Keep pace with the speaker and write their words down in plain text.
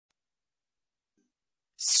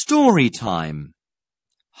Story time.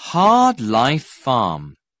 Hard Life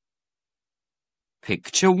Farm.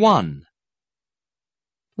 Picture 1.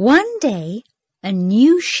 One day, a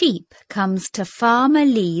new sheep comes to Farmer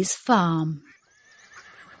Lee's farm.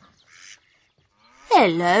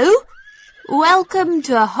 Hello. Welcome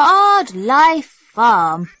to Hard Life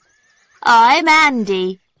Farm. I'm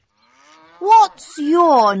Andy. What's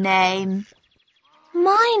your name?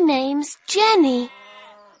 My name's Jenny.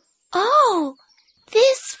 Oh,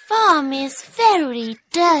 this farm is very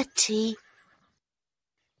dirty.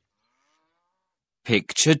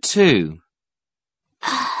 Picture 2.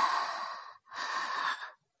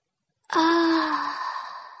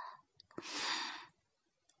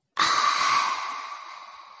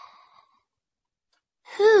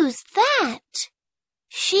 Who's that?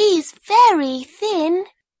 She's very thin.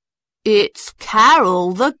 It's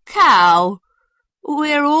Carol the cow.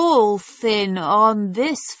 We're all thin on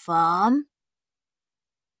this farm.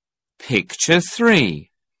 Picture 3.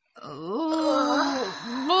 Who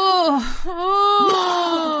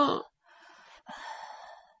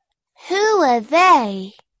are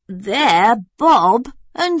they? They're Bob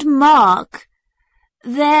and Mark.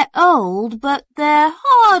 They're old, but they're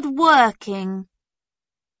hard-working.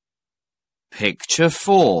 Picture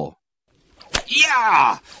 4.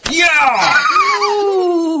 Yeah! Yeah!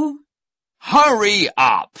 Ooh. Hurry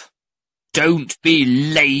up! Don't be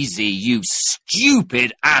lazy, you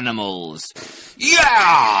stupid animals!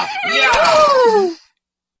 Yeah! Yeah!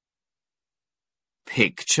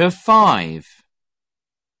 Picture 5.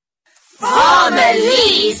 Farmer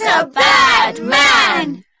Lee's a bad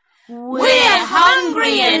man. We're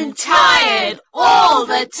hungry and tired all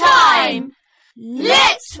the time.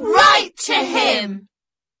 Let's write to him.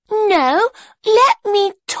 No, let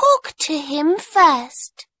me talk to him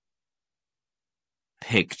first.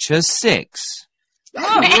 Picture 6.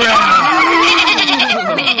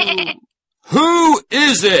 Who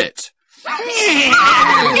is it?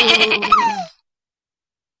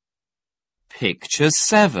 Picture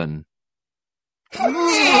 7.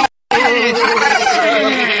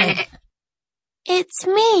 It's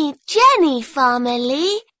me, Jenny, Farmer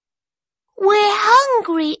Lee. We're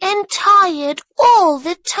hungry and tired all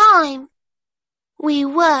the time. We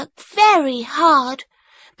work very hard,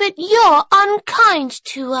 but you're unkind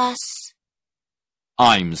to us.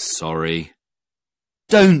 I'm sorry.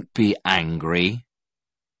 Don't be angry.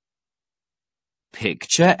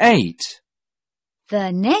 Picture 8.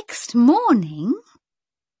 The next morning,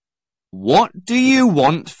 What do you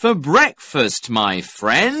want for breakfast, my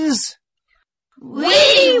friends?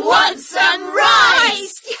 We want some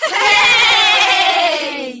rice!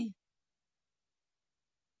 Hey!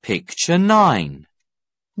 Picture 9.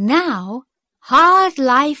 now Hard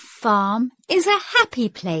Life Farm is a happy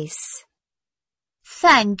place.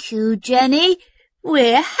 Thank you, Jenny.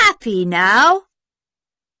 We're happy now.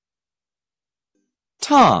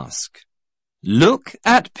 Task. Look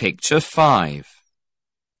at picture 5.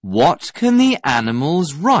 What can the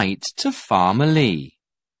animals write to Farmer Lee?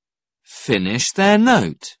 Finish their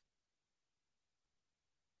note.